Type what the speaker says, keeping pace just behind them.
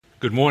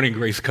Good morning,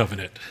 Grace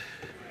Covenant.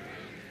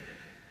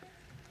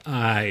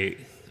 I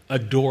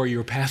adore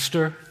your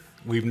pastor.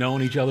 We've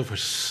known each other for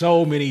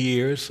so many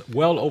years,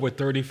 well over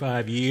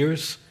 35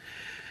 years.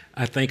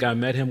 I think I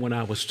met him when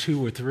I was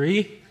 2 or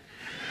 3.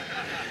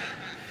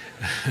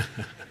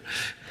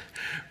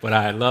 But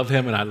I love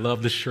him and I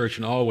love this church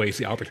and always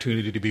the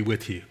opportunity to be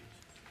with you.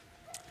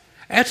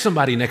 Ask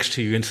somebody next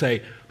to you and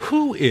say,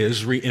 who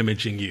is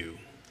re-imaging you?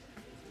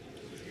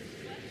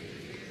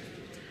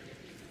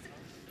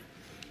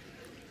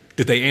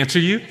 Did they answer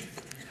you?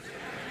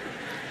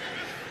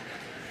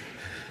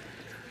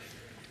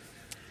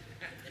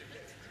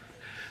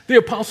 The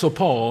Apostle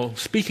Paul,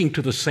 speaking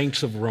to the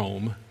saints of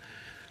Rome,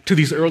 to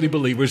these early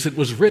believers, it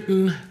was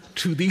written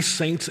to these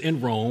saints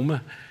in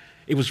Rome.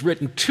 It was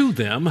written to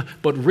them,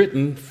 but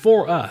written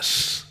for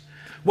us.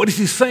 What is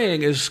he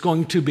saying is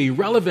going to be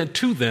relevant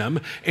to them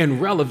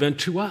and relevant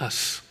to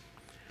us.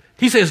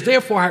 He says,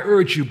 therefore, I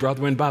urge you,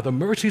 brethren, by the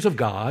mercies of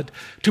God,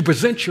 to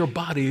present your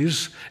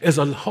bodies as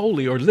a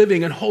holy or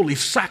living and holy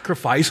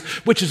sacrifice,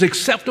 which is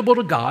acceptable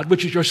to God,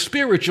 which is your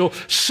spiritual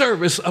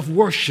service of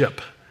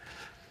worship,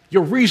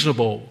 your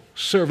reasonable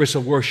service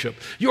of worship,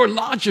 your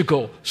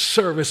logical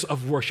service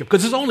of worship,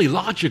 because it's only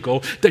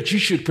logical that you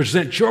should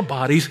present your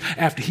bodies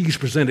after he's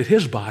presented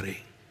his body.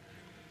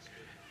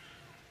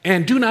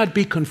 And do not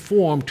be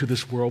conformed to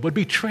this world, but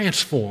be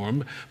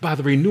transformed by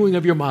the renewing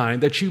of your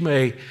mind, that you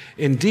may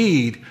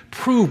indeed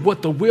prove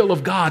what the will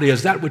of God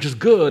is, that which is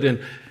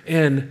good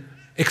and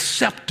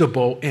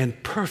acceptable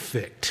and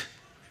perfect.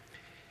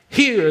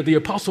 Here, the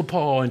Apostle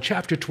Paul in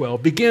chapter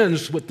 12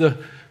 begins with the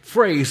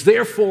phrase,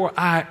 therefore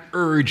I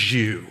urge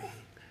you.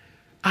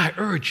 I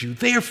urge you.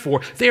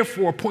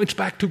 Therefore points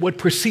back to what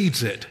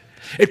precedes it.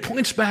 It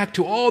points back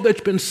to all that's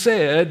been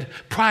said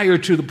prior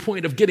to the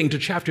point of getting to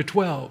chapter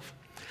 12.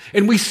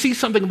 And we see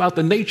something about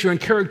the nature and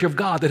character of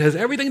God that has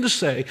everything to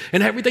say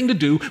and everything to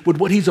do with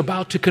what he's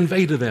about to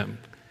convey to them.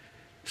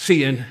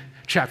 See, in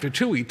chapter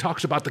 2, he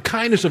talks about the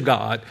kindness of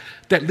God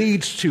that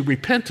leads to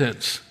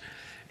repentance.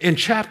 In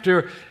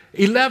chapter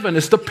 11,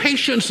 it's the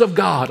patience of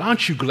God.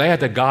 Aren't you glad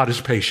that God is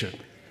patient?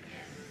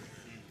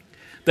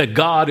 That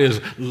God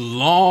is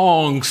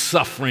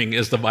long-suffering,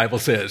 as the Bible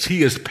says.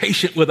 He is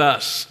patient with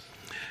us.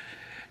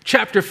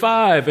 Chapter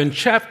 5 and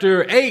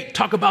chapter 8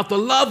 talk about the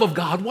love of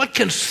God. What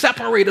can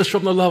separate us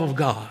from the love of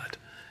God?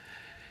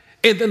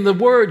 And then the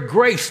word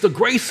grace, the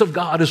grace of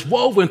God, is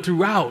woven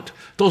throughout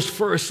those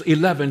first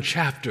 11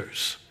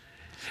 chapters.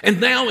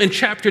 And now in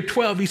chapter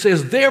 12, he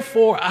says,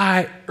 therefore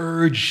I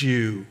urge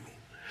you.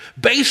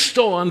 Based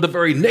on the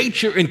very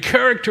nature and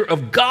character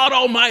of God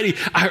Almighty,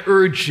 I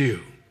urge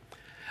you.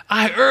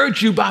 I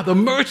urge you by the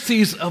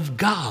mercies of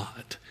God.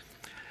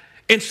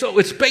 And so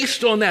it's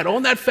based on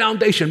that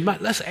foundation.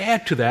 Let's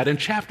add to that in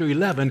chapter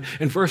 11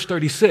 and verse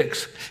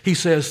 36. He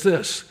says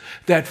this,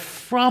 that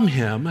from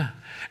him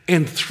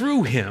and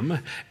through him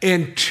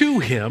and to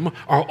him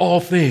are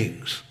all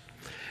things.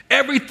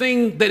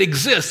 Everything that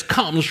exists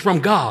comes from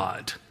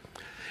God.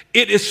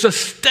 It is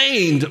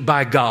sustained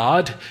by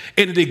God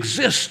and it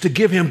exists to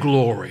give him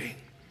glory.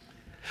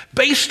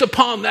 Based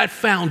upon that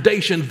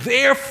foundation,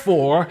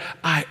 therefore,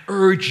 I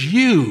urge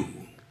you.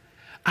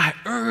 I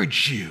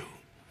urge you.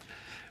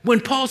 When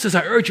Paul says,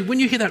 I urge you, when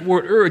you hear that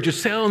word urge, it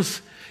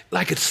sounds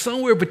like it's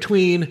somewhere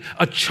between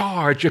a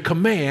charge, a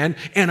command,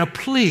 and a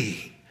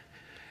plea.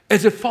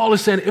 As if Paul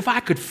is saying, if I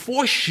could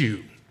force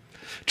you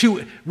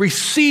to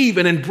receive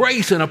and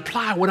embrace and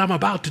apply what I'm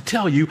about to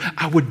tell you,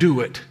 I would do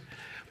it.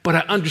 But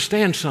I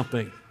understand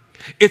something.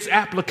 Its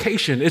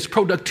application, its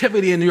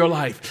productivity in your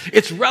life,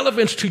 its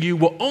relevance to you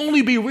will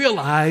only be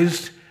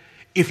realized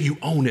if you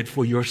own it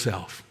for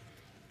yourself.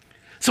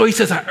 So he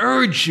says, I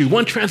urge you.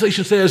 One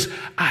translation says,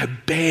 I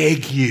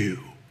beg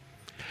you.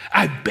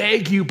 I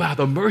beg you by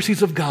the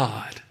mercies of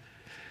God.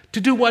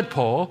 To do what,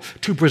 Paul?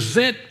 To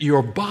present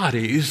your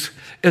bodies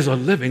as a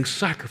living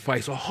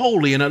sacrifice, a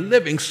holy and a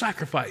living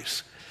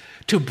sacrifice.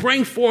 To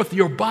bring forth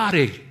your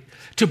body,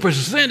 to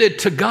present it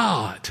to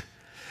God.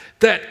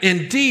 That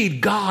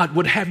indeed God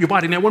would have your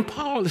body. Now, when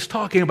Paul is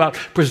talking about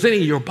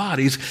presenting your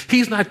bodies,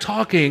 he's not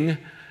talking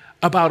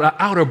about an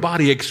outer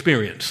body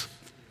experience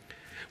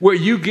where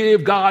you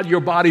give God your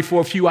body for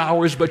a few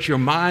hours, but your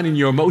mind and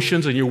your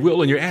emotions and your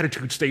will and your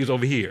attitude stays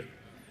over here.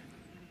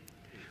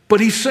 But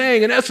he's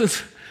saying, in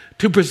essence,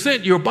 to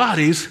present your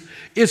bodies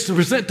is to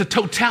present the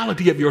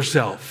totality of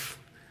yourself.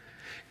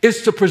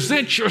 It's to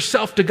present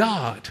yourself to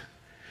God.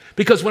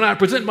 Because when I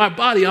present my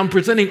body, I'm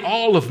presenting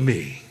all of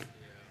me.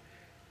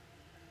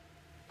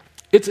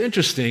 It's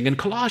interesting, in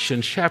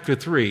Colossians chapter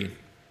 3,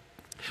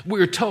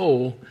 we're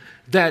told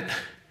that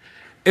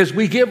as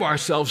we give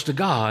ourselves to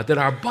God, that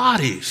our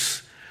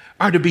bodies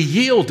are to be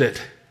yielded,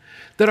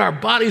 that our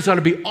bodies are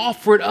to be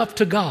offered up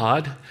to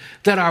God,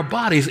 that our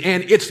bodies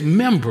and its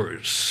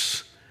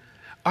members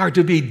are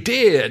to be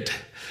dead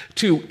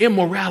to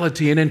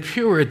immorality and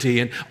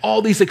impurity and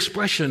all these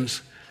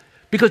expressions.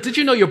 Because did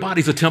you know your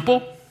body's a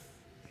temple?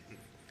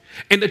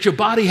 And that your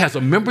body has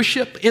a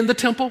membership in the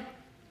temple?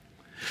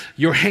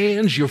 Your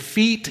hands, your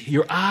feet,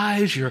 your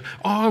eyes, your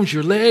arms,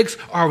 your legs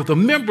are the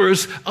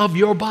members of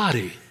your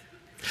body.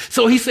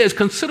 So he says,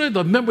 consider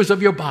the members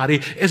of your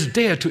body as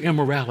dead to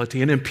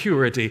immorality and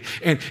impurity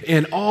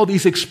and all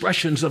these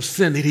expressions of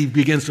sin that he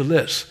begins to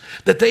list,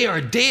 that they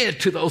are dead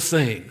to those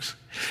things.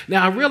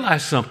 Now, I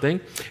realize something.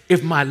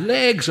 If my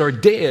legs are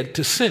dead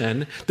to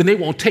sin, then they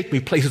won't take me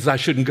places I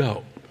shouldn't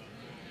go.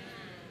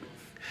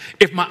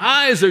 If my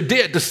eyes are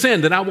dead to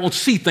sin, then I won't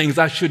see things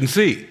I shouldn't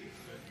see.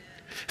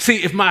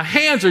 See, if my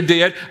hands are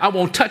dead, I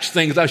won't touch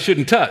things I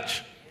shouldn't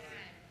touch.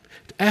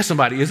 Ask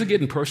somebody, is it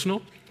getting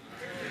personal?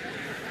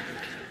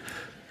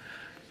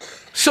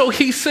 So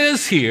he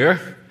says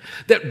here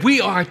that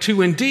we are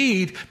to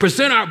indeed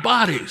present our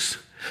bodies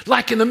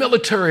like in the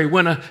military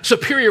when a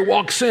superior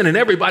walks in and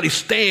everybody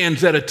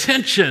stands at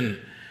attention.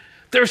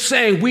 They're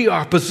saying we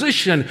are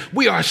positioned,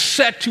 we are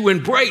set to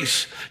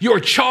embrace your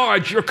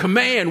charge, your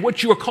command,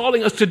 what you are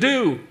calling us to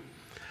do.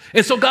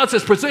 And so God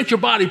says, present your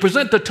body,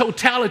 present the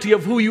totality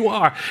of who you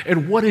are.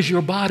 And what is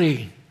your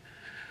body?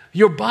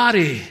 Your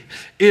body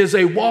is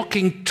a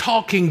walking,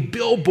 talking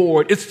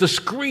billboard. It's the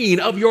screen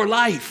of your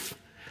life.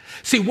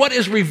 See, what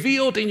is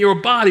revealed in your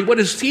body, what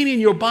is seen in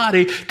your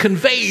body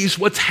conveys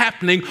what's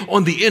happening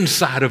on the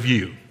inside of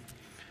you.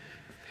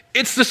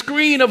 It's the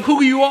screen of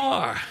who you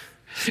are.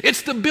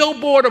 It's the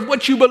billboard of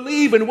what you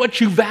believe and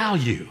what you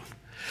value.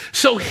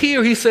 So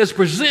here he says,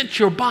 present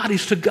your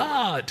bodies to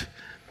God.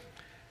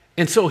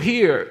 And so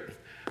here,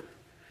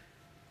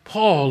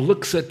 Paul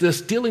looks at this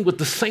dealing with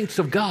the saints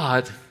of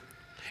God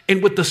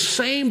and with the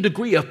same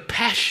degree of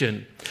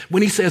passion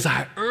when he says,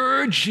 I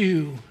urge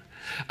you,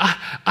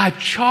 I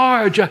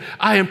charge,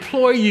 I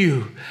implore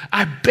you,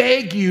 I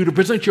beg you to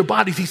present your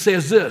bodies. He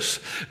says this,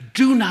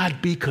 do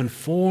not be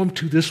conformed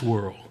to this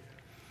world,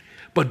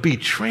 but be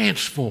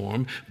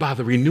transformed by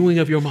the renewing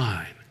of your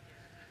mind.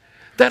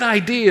 That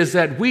idea is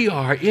that we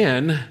are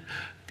in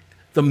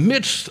the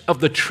midst of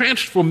the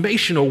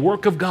transformational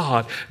work of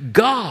God.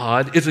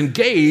 God is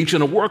engaged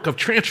in a work of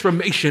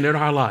transformation in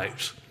our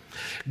lives.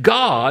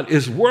 God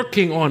is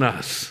working on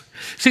us.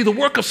 See, the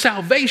work of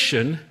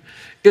salvation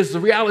is the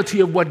reality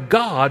of what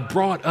God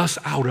brought us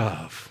out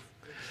of.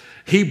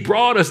 He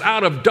brought us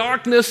out of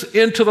darkness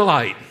into the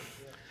light.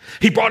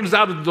 He brought us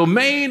out of the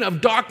domain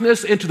of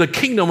darkness into the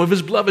kingdom of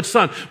his beloved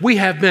Son. We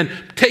have been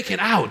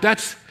taken out.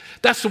 That's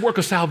the work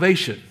of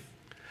salvation.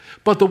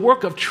 But the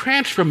work of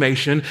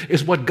transformation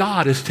is what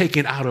God is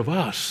taking out of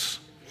us.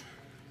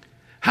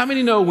 How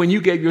many know when you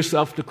gave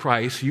yourself to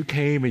Christ, you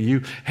came and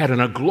you had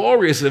a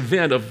glorious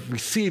event of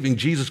receiving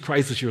Jesus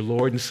Christ as your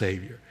Lord and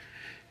Savior?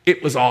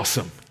 It was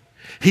awesome.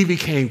 He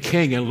became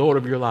King and Lord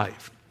of your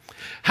life.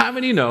 How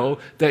many know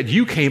that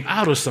you came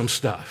out of some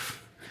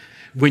stuff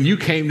when you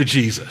came to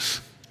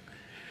Jesus?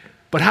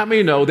 But how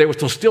many know there was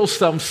still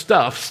some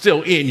stuff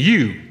still in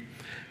you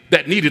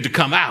that needed to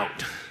come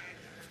out?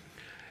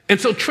 And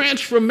so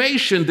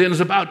transformation then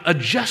is about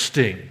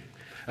adjusting,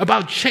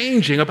 about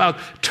changing, about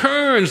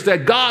turns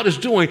that God is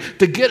doing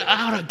to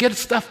get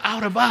stuff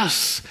out of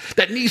us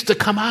that needs to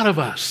come out of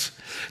us.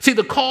 See,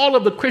 the call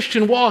of the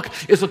Christian walk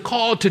is a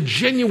call to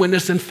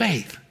genuineness and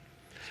faith.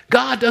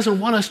 God doesn't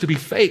want us to be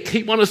fake.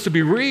 He wants us to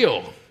be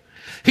real.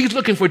 He's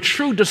looking for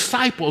true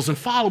disciples and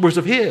followers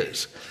of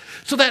his.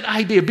 So that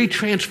idea, be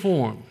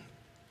transformed.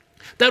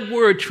 That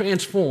word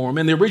transform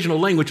in the original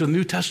language of the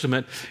New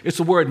Testament, it's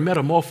the word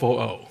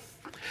metamorpho,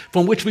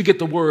 from which we get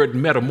the word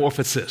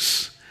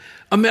metamorphosis.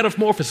 A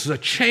metamorphosis, a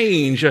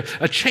change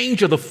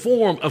of the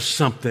form of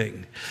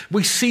something.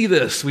 We see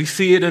this. We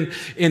see it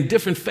in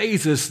different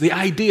phases, the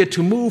idea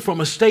to move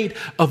from a state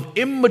of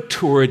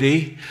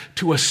immaturity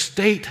to a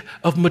state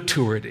of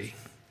maturity.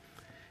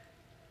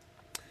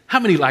 How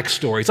many like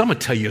stories? I'm going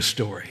to tell you a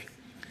story.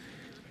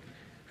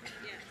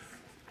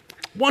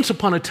 Once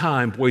upon a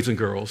time, boys and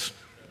girls,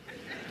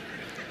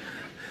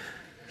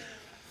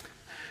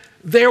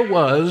 there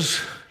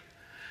was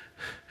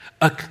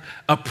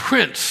a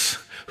prince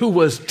who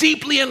was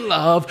deeply in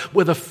love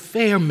with a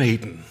fair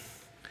maiden.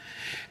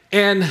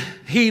 And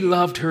he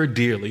loved her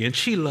dearly, and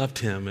she loved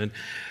him.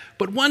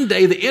 But one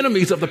day, the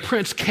enemies of the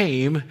prince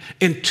came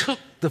and took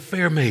the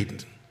fair maiden,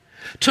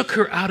 took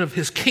her out of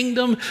his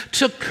kingdom,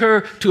 took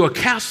her to a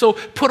castle,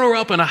 put her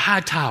up in a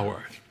high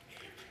tower.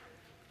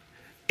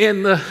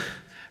 And the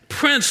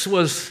prince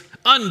was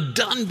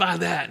undone by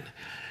that.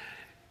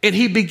 And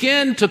he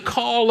began to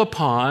call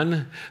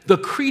upon the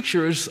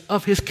creatures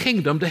of his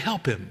kingdom to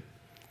help him.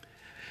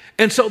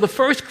 And so the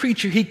first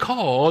creature he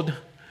called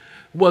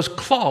was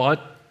Claude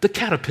the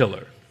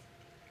caterpillar.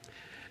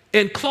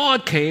 And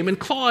Claude came, and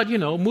Claude,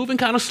 moving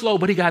kind of slow,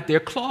 but he got there.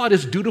 Claude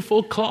is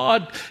dutiful.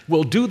 Claude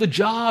will do the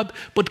job,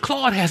 but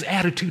Claude has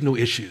attitudinal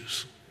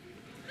issues.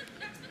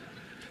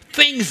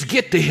 Things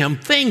get to him.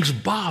 Things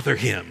bother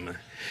him.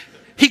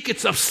 He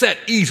gets upset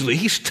easily.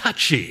 He's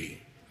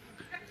touchy.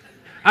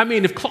 I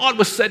mean, if Claude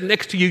was sitting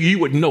next to you, you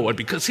would know it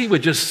because he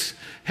would just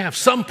have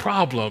some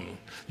problem.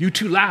 You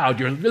too loud.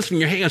 You're lifting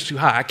your hands too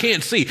high. I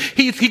can't see.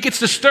 He gets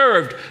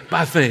disturbed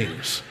by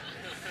things.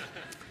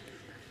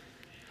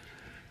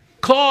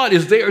 Claude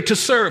is there to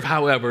serve,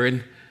 however,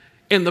 and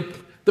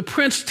the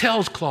prince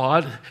tells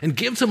Claude and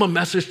gives him a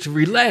message to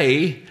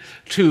relay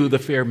to the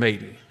fair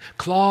maiden.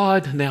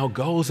 Claude now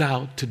goes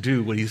out to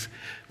do what he's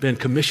been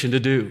commissioned to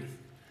do.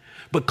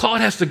 But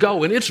Claude has to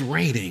go, and it's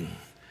raining.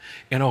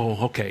 And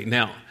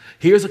now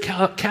here's a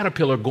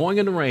caterpillar going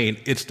in the rain.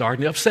 It's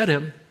starting to upset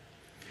him.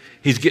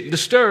 He's getting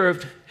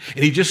disturbed.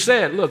 And he just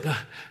said, look,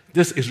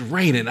 this is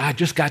raining. I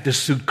just got this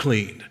suit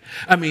cleaned.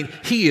 I mean,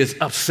 he is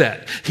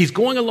upset. He's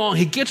going along.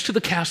 He gets to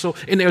the castle,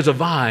 and there's a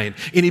vine.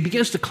 And he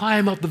begins to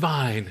climb up the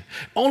vine,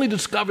 only to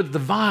discover that the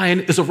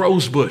vine is a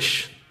rose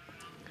bush.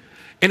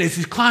 And as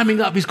he's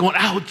climbing up, he's going,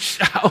 ouch,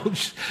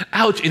 ouch,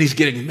 ouch. And he's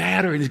getting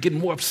madder, and he's getting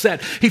more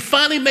upset. He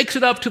finally makes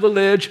it up to the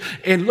ledge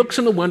and looks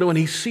in the window, and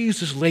he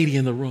sees this lady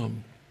in the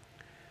room.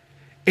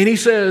 And he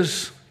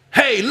says,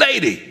 hey,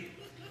 lady,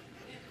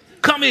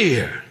 come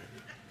here.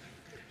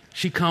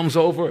 She comes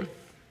over.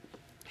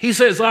 He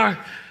says, are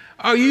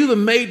you the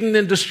maiden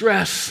in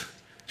distress?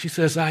 She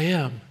says, I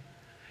am.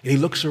 And he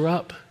looks her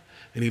up,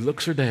 and he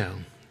looks her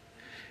down.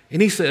 And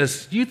he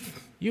says, you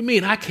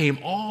mean I came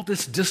all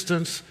this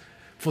distance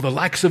for the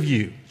likes of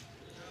you?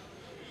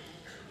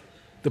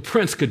 The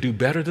prince could do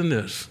better than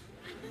this.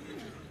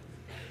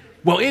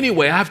 Well,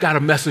 anyway, I've got a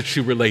message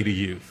to relay to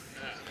you.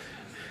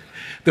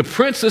 The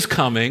prince is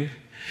coming,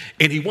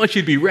 and he wants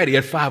you to be ready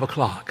at 5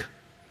 o'clock.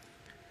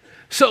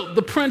 So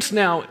the prince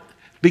now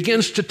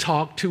begins to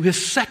talk to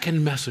his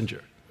second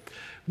messenger,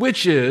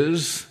 which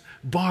is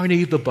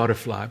Barney the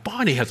butterfly.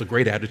 Barney has a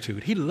great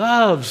attitude. He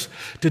loves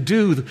to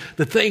do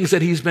the things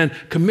that he's been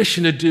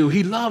commissioned to do.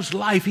 He loves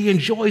life. He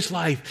enjoys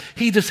life.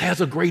 He just has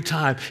a great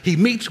time. He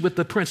meets with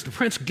the prince. The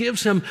prince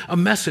gives him a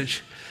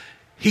message.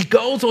 He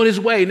goes on his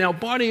way. Now,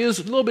 Barney is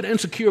a little bit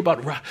insecure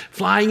about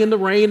flying in the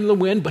rain and the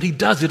wind, but he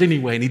does it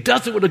anyway, and he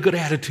does it with a good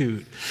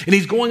attitude. And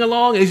he's going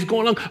along,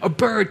 a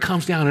bird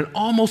comes down and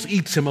almost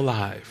eats him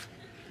alive.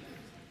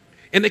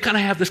 And they kind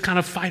of have this kind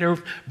of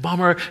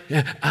fighter-bomber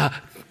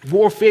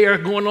warfare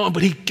going on,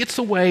 but he gets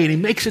away and he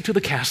makes it to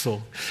the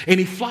castle. And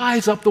he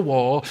flies up the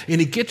wall,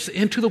 and he gets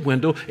into the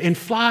window and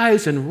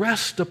flies and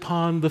rests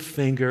upon the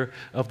finger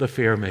of the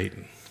fair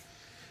maiden.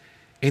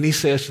 And he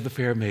says to the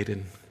fair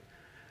maiden,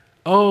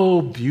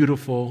 oh,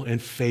 beautiful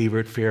and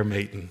favored fair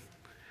maiden,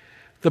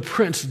 the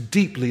prince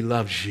deeply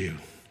loves you.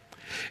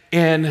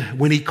 And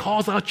when he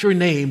calls out your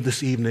name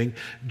this evening,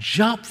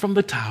 jump from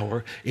the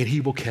tower and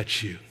he will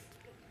catch you.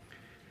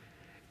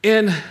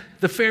 And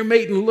the fair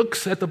maiden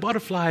looks at the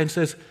butterfly and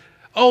says,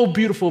 oh,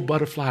 beautiful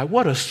butterfly,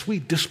 what a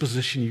sweet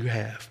disposition you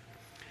have.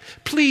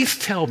 Please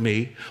tell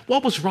me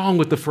what was wrong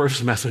with the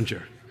first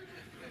messenger.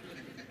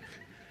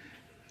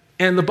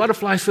 And the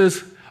butterfly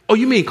says, oh,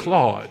 you mean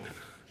Claude?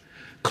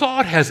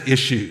 Claude has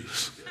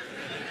issues.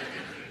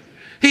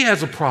 He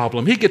has a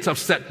problem. He gets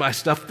upset by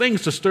stuff.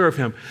 Things disturb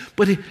him.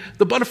 But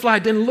the butterfly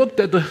then looked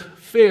at the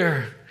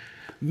fair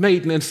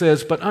maiden and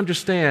says, but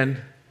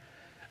understand,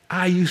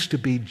 I used to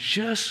be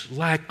just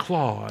like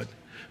Claude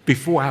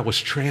before I was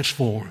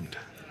transformed.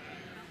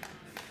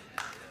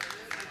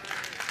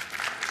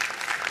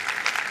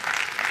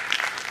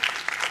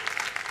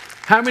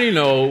 How many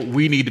know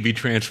we need to be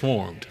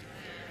transformed?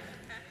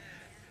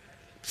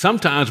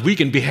 Sometimes we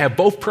can have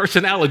both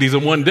personalities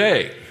in one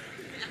day.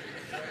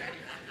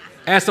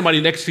 Ask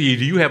somebody next to you,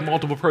 do you have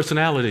multiple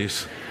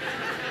personalities?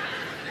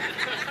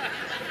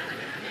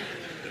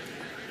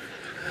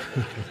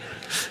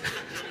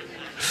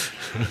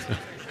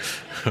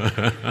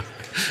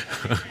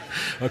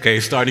 Okay,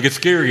 it's starting to get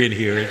scary in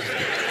here.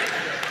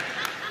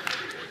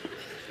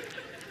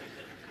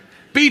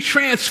 Be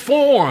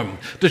transformed,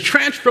 the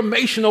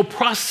transformational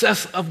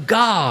process of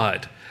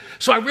God.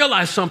 So I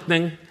realized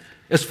something,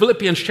 as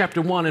Philippians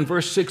chapter 1 and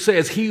verse 6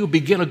 says, he who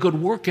began a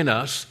good work in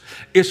us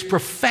is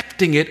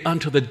perfecting it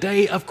unto the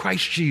day of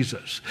Christ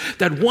Jesus.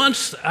 That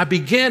once I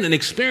begin and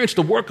experience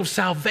the work of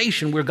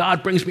salvation where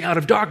God brings me out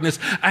of darkness,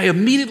 I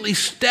immediately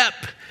step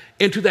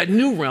into that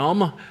new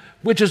realm,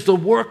 which is the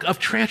work of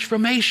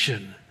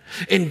transformation.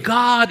 And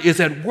God is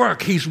at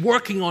work. He's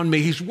working on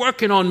me. He's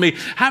working on me.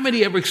 How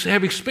many ever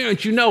have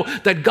experienced, you know,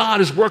 that God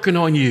is working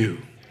on you?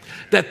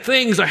 That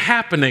things are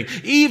happening.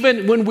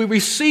 Even when we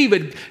receive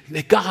it,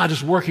 that God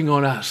is working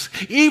on us.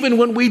 Even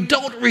when we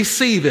don't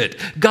receive it,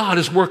 God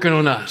is working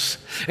on us.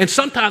 And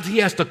sometimes he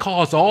has to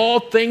cause all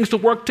things to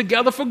work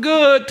together for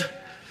good,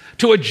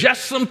 to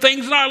adjust some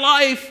things in our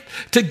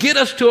life, to get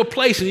us to a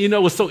place. And you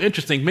know, it's so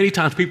interesting. Many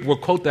times people will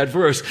quote that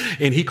verse,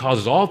 and he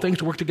causes all things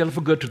to work together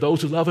for good to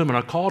those who love him and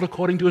are called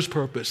according to his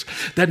purpose.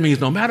 That means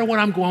no matter what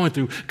I'm going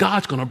through,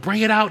 God's going to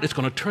bring it out. It's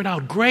going to turn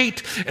out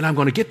great, and I'm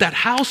going to get that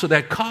house or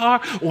that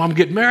car, or I'm going to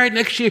get married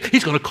next year.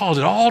 He's going to cause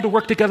it all to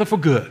work together for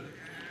good.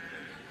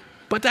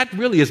 But that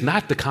really is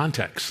not the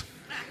context.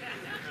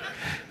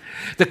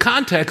 The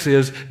context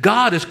is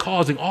God is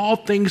causing all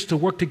things to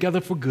work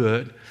together for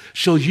good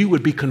so you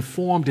would be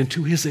conformed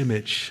into his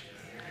image,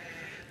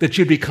 that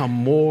you'd become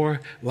more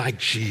like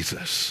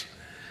Jesus.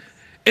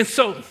 And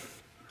so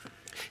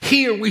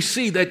here we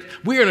see that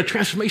we're in a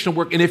transformational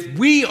work, and if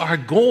we are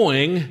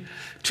going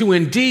to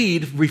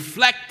indeed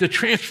reflect the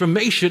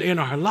transformation in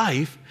our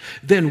life,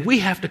 then we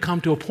have to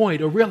come to a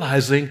point of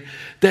realizing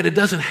that it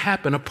doesn't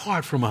happen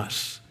apart from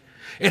us.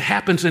 It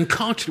happens in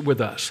concert with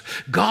us.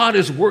 God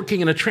is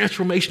working in a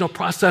transformational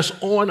process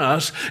on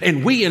us,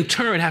 and we in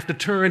turn have to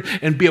turn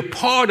and be a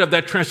part of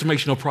that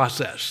transformational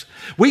process.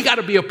 We got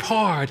to be a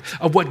part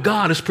of what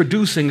God is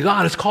producing,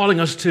 God is calling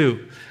us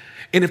to.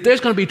 And if there's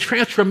going to be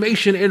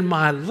transformation in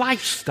my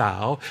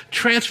lifestyle,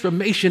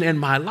 transformation in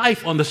my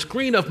life, on the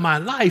screen of my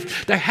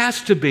life, there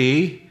has to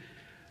be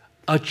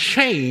a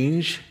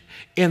change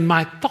in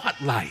my thought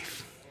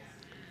life.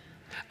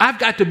 I've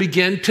got to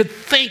begin to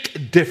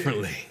think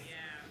differently.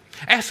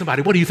 Ask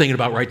somebody, what are you thinking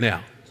about right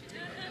now?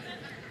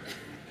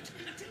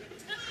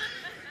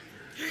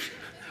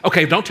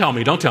 Okay, don't tell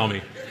me. I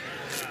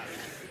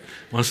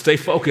want to stay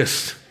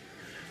focused.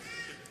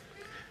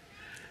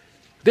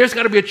 There's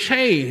got to be a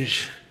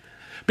change.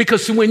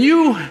 Because when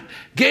you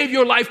gave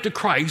your life to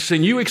Christ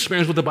and you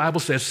experienced what the Bible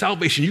says,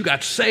 salvation, you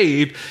got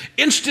saved,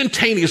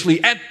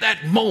 instantaneously at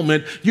that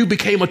moment, you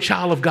became a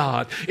child of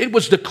God. It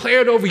was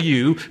declared over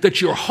you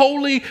that you're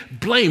holy,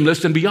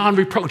 blameless, and beyond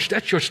reproach.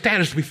 That's your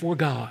status before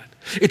God.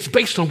 It's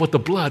based on what the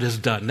blood has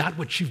done, not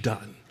what you've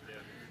done.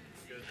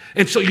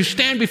 And so you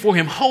stand before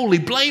him holy,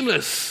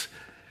 blameless,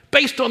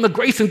 based on the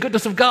grace and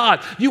goodness of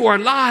God. You are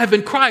alive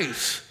in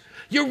Christ.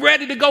 You're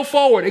ready to go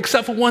forward,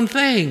 except for one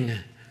thing.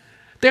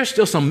 There's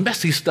still some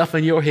messy stuff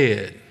in your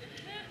head.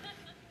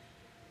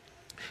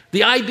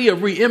 The idea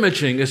of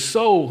re-imaging is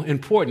so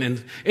important.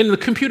 And in the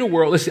computer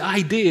world, it's the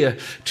idea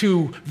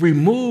to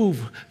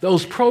remove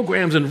those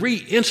programs and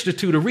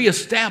reinstitute or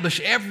reestablish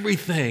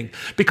everything.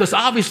 Because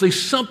obviously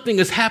something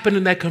has happened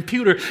in that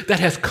computer that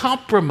has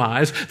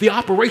compromised the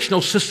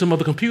operational system of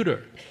the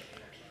computer.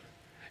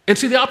 And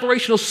see, the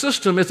operational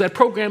system is that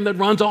program that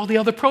runs all the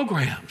other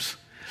programs.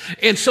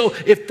 And so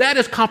if that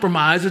is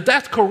compromised, if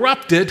that's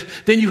corrupted,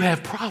 then you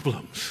have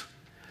problems.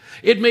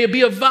 It may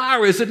be a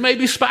virus, it may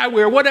be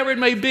spyware, whatever it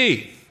may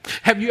be.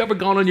 Have you ever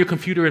gone on your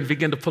computer and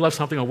begin to pull up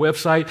something on a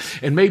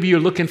website, and maybe you're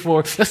looking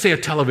for, let's say, a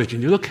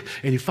television. You look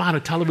and you find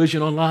a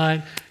television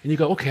online, and you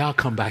go, okay, I'll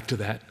come back to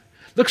that.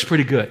 Looks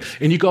pretty good.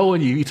 And you go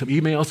and you eat some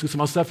emails, do some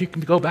other stuff. You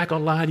can go back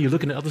online, you're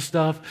looking at other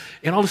stuff,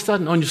 and all of a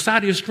sudden on your side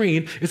of your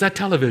screen is that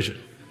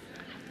television.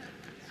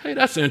 Hey,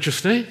 that's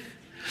interesting.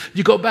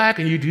 You go back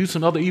and you do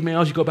some other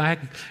emails, you go back,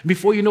 and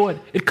before you know it,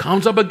 it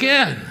comes up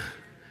again.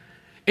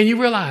 And you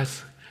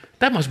realize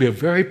that must be a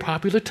very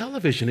popular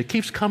television. It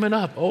keeps coming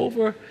up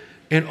over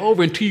and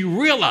over until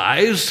you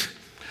realize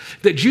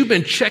that you've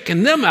been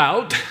checking them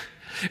out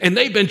and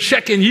they've been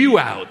checking you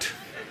out.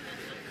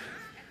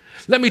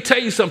 Let me tell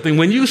you something.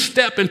 When you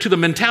step into the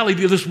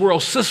mentality of this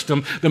world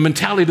system, the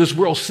mentality of this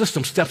world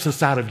system steps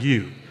inside of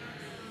you.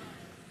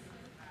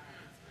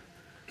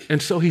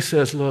 And so he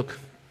says, look,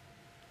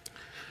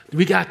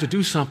 we got to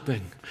do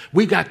something.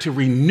 We got to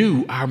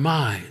renew our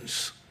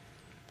minds.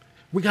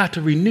 We got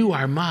to renew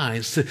our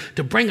minds,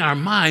 to bring our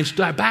minds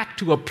back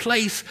to a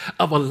place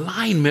of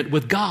alignment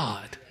with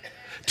God,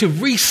 to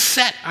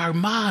reset our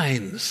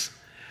minds.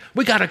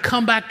 We got to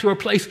come back to a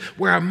place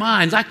where our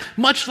minds,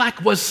 much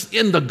like was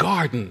in the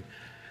garden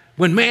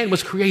when man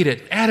was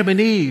created, Adam and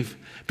Eve,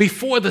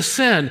 before the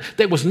sin,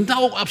 there was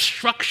no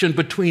obstruction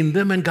between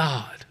them and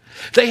God.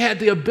 They had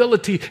the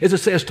ability, as it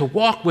says, to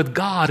walk with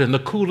God in the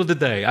cool of the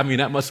day. I mean,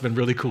 that must have been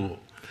really cool.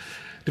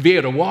 To be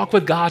able to walk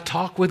with God,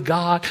 talk with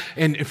God,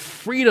 and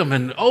freedom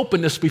and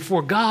openness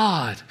before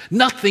God.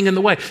 Nothing in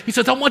the way. He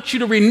says, I want you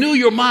to renew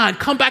your mind.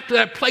 Come back to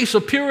that place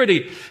of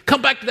purity.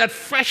 Come back to that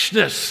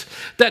freshness.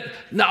 That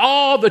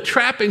all the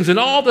trappings and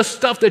all the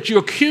stuff that you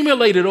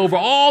accumulated over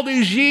all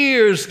these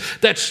years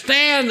that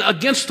stand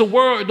against the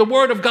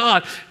word of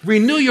God.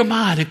 Renew your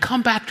mind and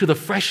come back to the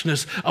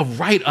freshness of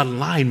right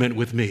alignment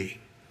with me.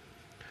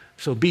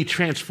 So be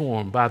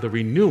transformed by the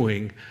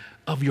renewing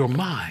of your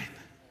mind.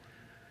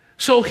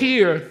 So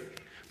here,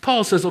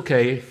 Paul says,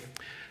 okay,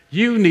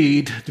 you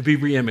need to be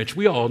reimaged.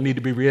 We all need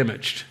to be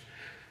reimaged.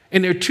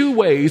 And there are two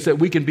ways that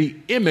we can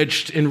be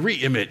imaged and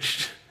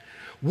reimaged.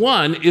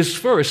 One is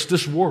first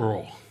this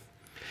world.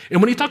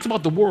 And when he talks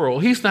about the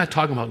world, he's not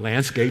talking about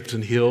landscapes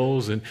and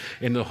hills and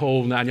the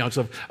whole 9 yards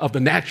of the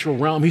natural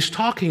realm. He's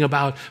talking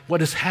about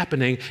what is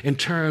happening in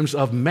terms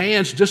of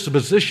man's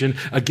disposition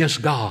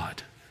against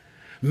God.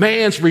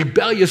 Man's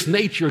rebellious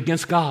nature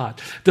against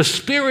God. The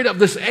spirit of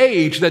this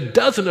age that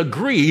doesn't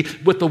agree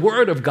with the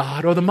word of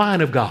God or the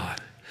mind of God.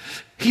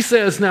 He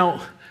says,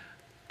 now,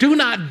 do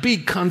not be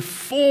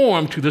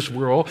conformed to this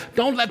world.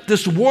 Don't let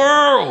this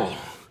world,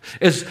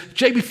 as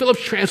J.B.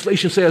 Phillips'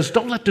 translation says,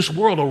 don't let this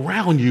world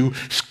around you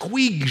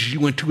squeeze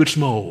you into its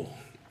mold.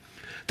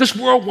 This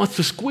world wants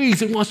to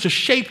squeeze, it wants to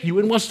shape you,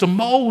 it wants to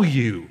mold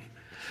you.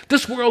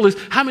 This world is,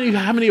 how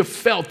many have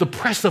felt the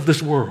press of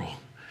this world?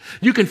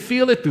 You can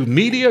feel it through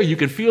media. You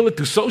can feel it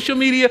through social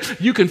media.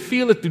 You can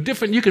feel it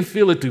through you can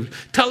feel it through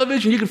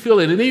television. You can feel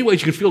it in any ways.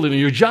 You can feel it in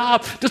your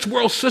job. This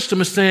world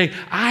system is saying,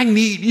 I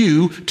need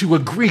you to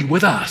agree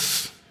with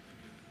us.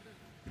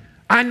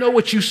 I know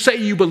what you say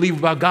you believe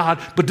about God,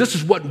 but this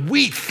is what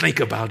we think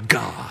about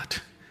God.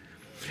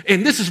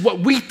 And this is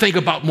what we think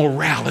about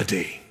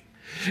morality.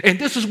 And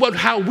this is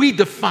how we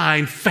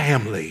define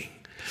family.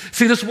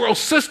 See, this world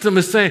system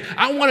is saying,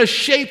 I want to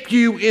shape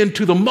you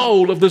into the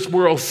mold of this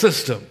world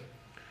system.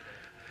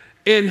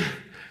 And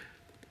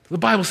the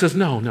Bible says,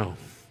 no.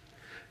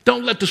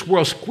 Don't let this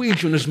world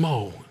squeeze you in this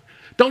mold.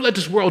 Don't let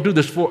this world do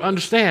this. For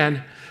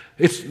understand,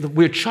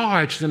 we're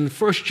charged in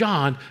 1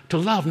 John to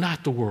love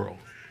not the world,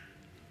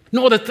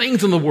 nor the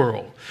things in the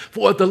world.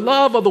 For if the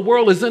love of the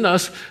world is in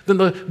us,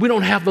 then we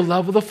don't have the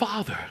love of the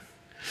Father.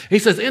 He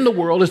says, in the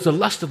world is the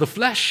lust of the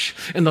flesh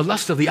and the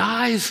lust of the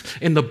eyes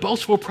and the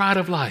boastful pride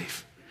of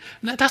life.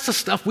 Now, that's the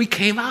stuff we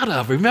came out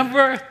of,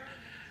 remember?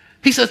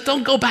 He says,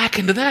 don't go back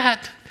into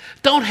that.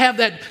 Don't have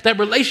that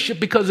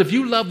relationship, because if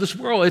you love this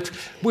world,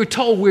 we're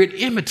told we're at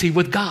enmity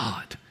with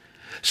God.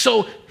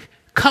 So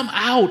come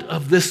out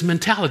of this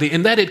mentality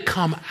and let it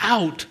come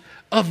out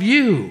of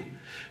you.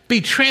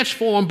 Be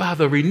transformed by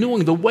the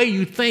renewing the way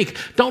you think.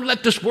 Don't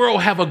let this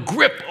world have a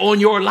grip on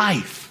your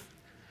life.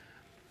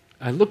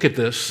 I look at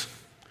this,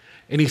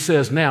 and he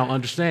says, now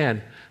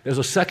understand, there's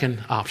a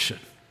second option,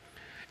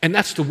 and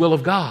that's the will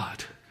of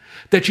God,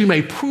 that you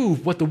may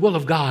prove what the will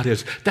of God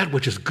is, that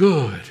which is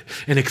good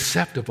and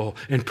acceptable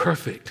and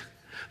perfect.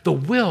 The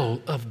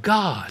will of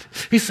God.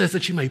 He says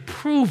that you may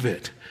prove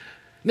it.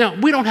 Now,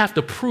 we don't have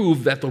to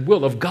prove that the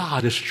will of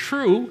God is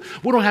true.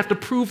 We don't have to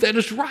prove that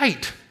it's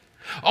right.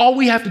 All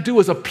we have to do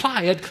is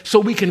apply it so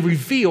we can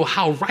reveal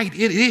how right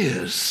it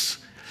is.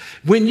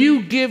 When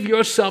you give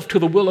yourself to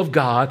the will of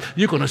God,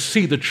 you're going to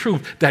see the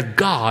truth that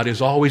God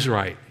is always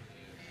right.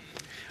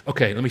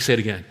 Okay, let me say it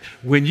again.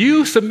 When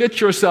you submit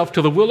yourself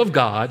to the will of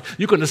God,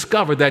 you can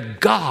discover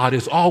that God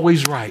is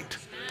always right.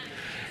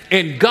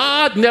 And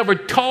God never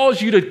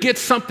calls you to get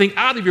something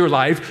out of your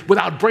life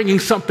without bringing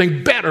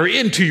something better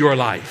into your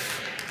life.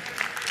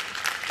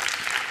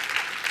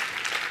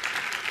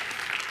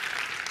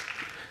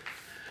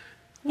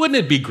 Wouldn't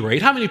it be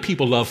great? How many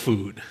people love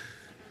food?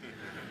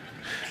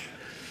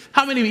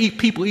 How many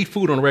people eat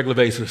food on a regular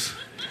basis?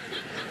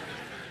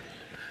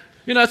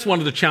 You know, that's one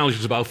of the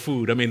challenges about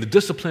food. I mean, the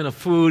discipline of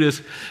food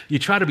is you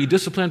try to be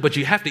disciplined, but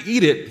you have to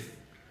eat it.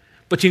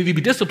 But you need to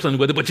be disciplined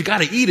with it, but you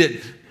got to eat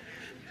it.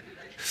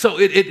 So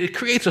it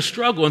creates a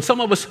struggle, and some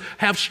of us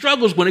have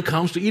struggles when it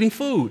comes to eating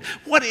food.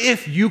 What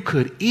if you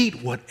could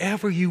eat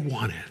whatever you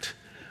wanted?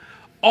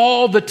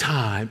 All the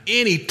time,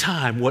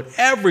 anytime,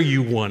 whatever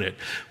you wanted.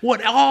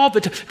 All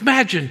the time.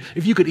 Imagine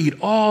if you could eat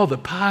all the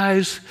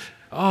pies.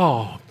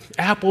 Oh,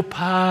 apple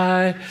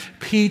pie,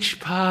 peach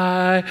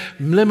pie,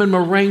 lemon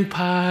meringue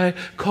pie,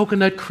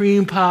 coconut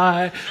cream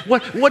pie.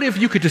 What if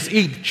you could just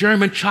eat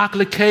German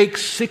chocolate cake,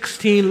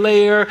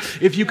 16-layer,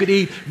 if you could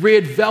eat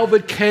red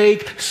velvet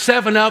cake,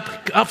 7-Up,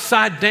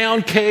 upside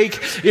down cake,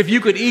 if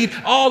you could eat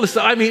all the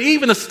stuff, I mean,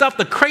 even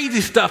the crazy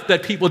stuff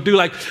that people do,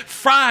 like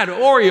fried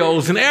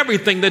Oreos and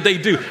everything that they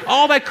do,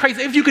 all that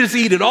crazy, if you could just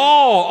eat it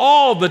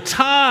all the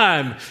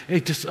time,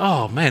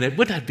 oh man,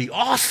 wouldn't that be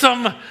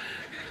awesome?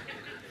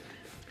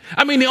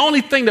 I mean, the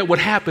only thing that would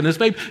happen is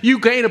maybe you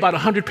gain about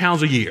 100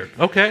 pounds a year,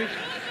 okay?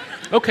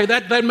 Okay,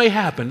 that may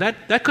happen.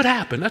 That could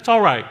happen. That's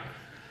all right.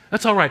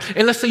 That's all right.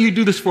 And let's say you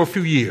do this for a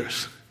few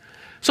years.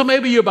 So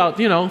maybe you're about,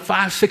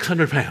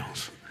 500-600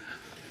 pounds.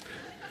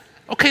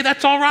 Okay,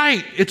 that's all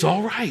right. It's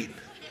all right.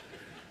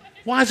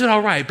 Why is it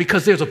all right?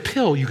 Because there's a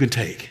pill you can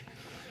take.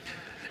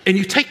 And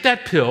you take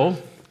that pill,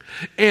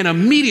 and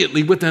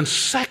immediately, within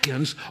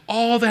seconds,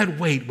 all that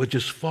weight would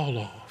just fall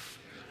off.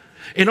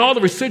 And all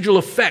the residual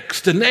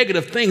effects, the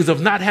negative things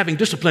of not having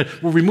discipline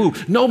will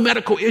remove. No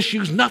medical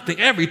issues, nothing.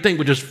 Everything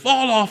would just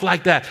fall off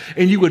like that.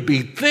 And you would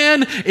be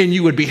thin, and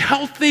you would be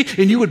healthy,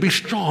 and you would be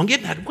strong.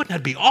 Wouldn't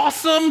that be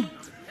awesome?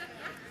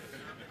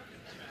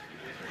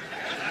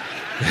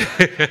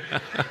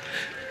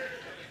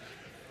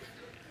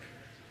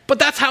 But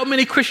that's how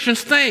many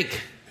Christians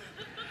think.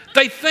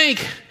 They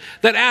think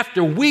that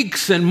after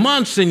weeks and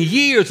months and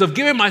years of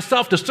giving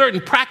myself to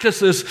certain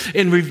practices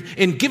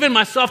and giving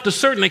myself to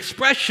certain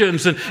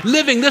expressions and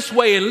living this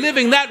way and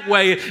living that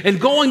way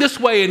and going this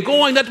way and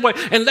going that way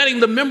and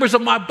letting the members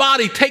of my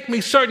body take me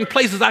certain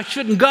places I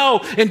shouldn't go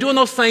and doing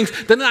those things,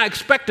 then I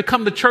expect to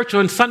come to church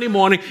on Sunday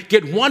morning,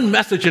 get one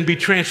message and be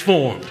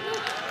transformed.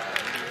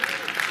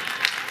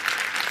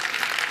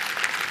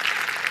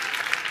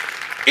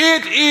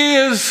 It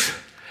is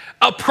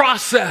a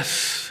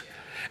process.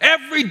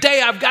 Every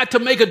day I've got to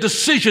make a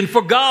decision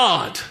for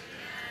God.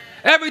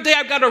 Every day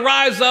I've got to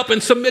rise up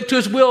and submit to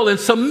his will and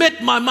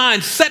submit my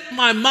mind, set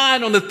my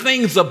mind on the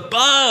things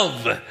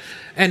above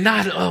and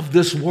not of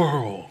this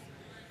world.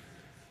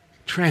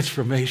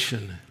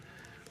 Transformation.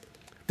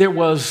 There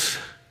was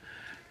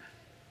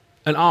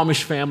an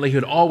Amish family who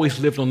had always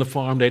lived on the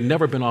farm. They'd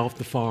never been off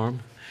the farm.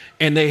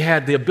 And they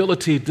had the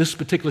ability this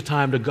particular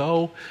time to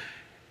go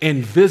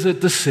and visit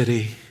the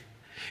city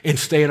and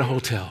stay in a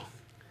hotel.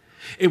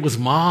 It was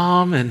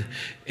mom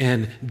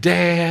and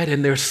dad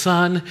and their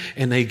son,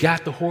 and they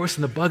got the horse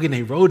and the buggy, and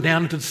they rode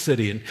down into the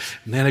city. And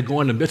then they go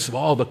in the midst of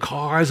all the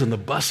cars and the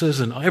buses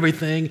and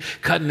everything,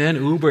 cutting in,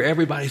 Uber.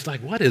 Everybody's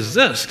like, what is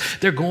this?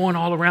 They're going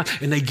all around.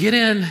 And they get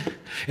in,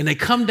 and they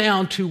come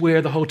down to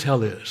where the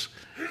hotel is.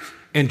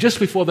 And just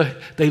before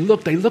they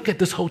look at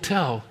this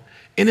hotel,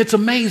 and it's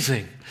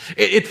amazing.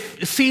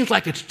 It seems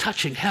like it's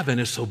touching heaven.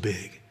 It's so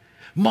big,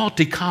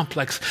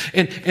 multi-complex.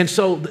 And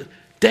so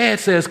Dad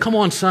says, come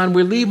on, son,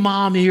 we'll leave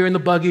mom here in the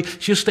buggy.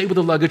 She'll stay with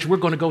the luggage. We're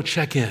going to go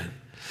check in.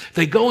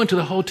 They go into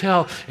the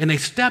hotel and they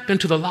step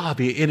into the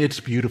lobby, and it's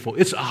beautiful.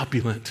 It's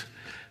opulent.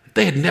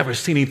 They had never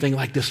seen anything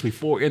like this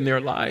before in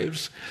their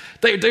lives.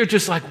 They're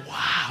just like,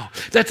 wow.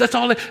 That's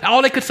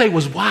all they could say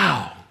was,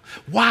 wow.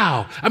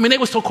 Wow. I mean, they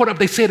were so caught up,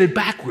 they said it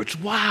backwards.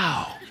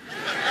 Wow.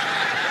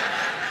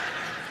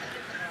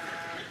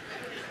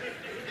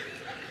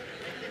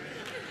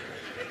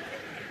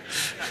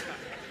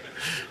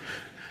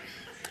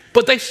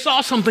 But they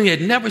saw something they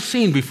had never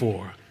seen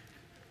before,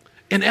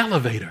 an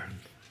elevator.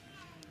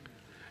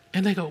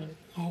 And they go,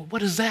 oh,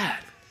 what is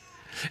that?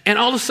 And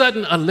all of a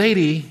sudden, a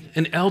lady,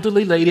 an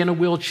elderly lady in a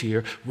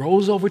wheelchair,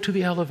 rolls over to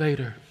the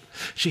elevator.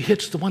 She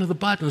hits one of the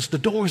buttons. The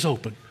door's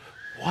open.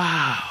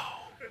 Wow.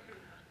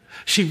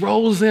 She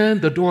rolls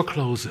in. The door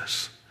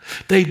closes.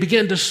 They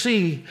begin to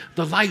see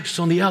the lights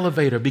on the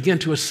elevator begin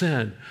to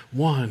ascend.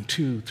 1,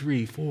 2,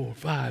 3, 4,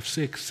 5,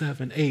 6,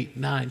 7, 8,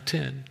 9,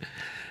 10.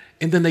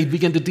 And then they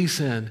begin to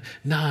descend.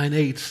 9,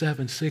 8,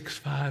 7, 6,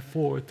 5,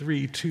 4,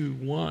 3, 2,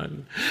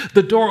 1.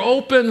 The door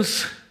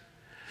opens,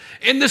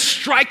 and this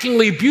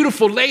strikingly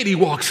beautiful lady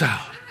walks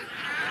out.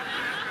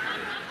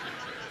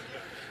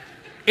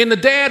 And the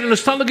dad and the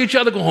son look at each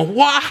other going,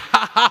 wow,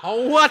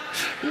 what?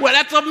 Well,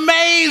 that's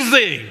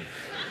amazing.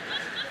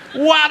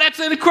 Wow, that's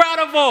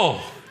incredible.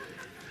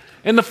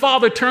 And the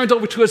father turns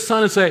over to his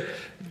son and says,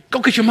 go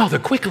get your mother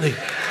quickly.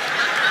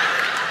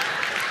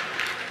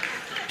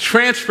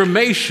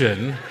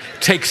 Transformation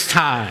takes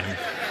time.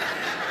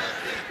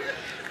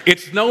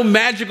 It's no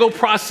magical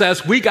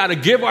process. We got to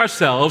give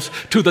ourselves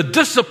to the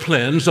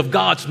disciplines of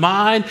God's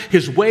mind,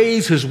 His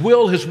ways, His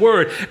will, His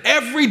word.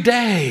 Every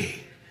day,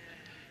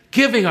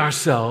 giving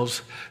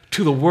ourselves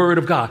to the Word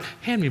of God.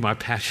 Hand me my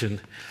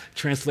Passion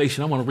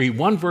Translation. I want to read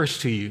one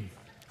verse to you.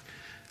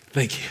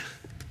 Thank you.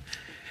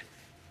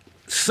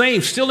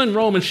 Same, still in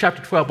Romans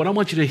chapter 12, but I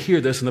want you to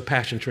hear this in the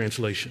Passion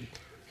Translation.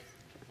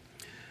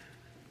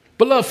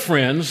 Beloved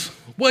friends,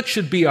 what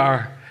should be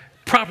our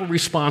proper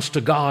response to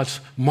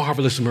God's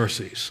marvelous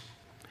mercies?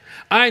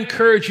 I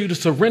encourage you to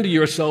surrender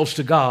yourselves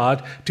to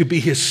God to be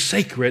His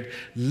sacred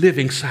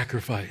living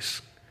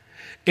sacrifice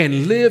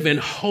and live in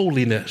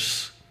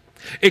holiness,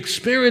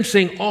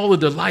 experiencing all the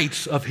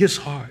delights of His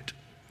heart.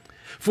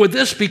 For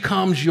this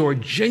becomes your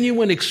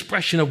genuine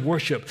expression of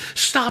worship.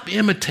 Stop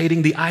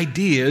imitating the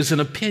ideas and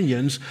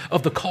opinions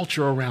of the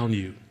culture around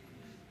you,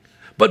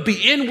 but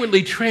be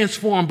inwardly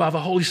transformed by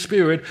the Holy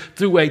Spirit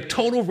through a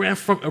total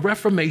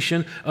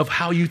reformation of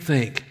how you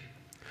think.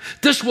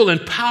 This will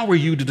empower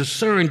you to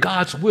discern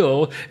God's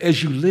will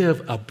as you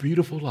live a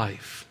beautiful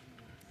life,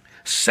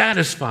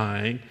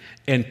 satisfying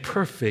and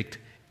perfect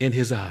in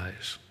His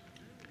eyes.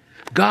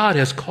 God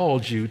has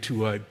called you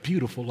to a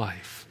beautiful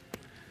life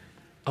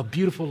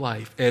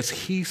as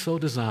He so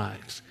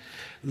designs.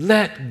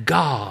 Let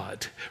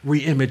God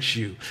reimage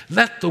you.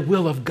 Let the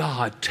will of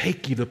God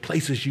take you to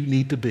places you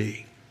need to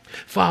be.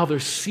 Father,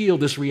 seal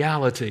this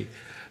reality.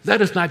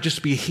 Let us not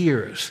just be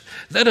hearers.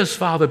 Let us,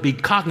 Father, be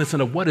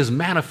cognizant of what is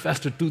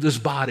manifested through this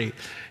body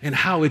and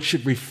how it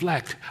should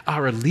reflect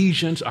our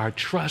allegiance, our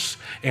trust,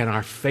 and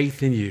our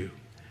faith in You.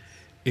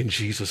 In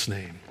Jesus'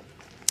 name.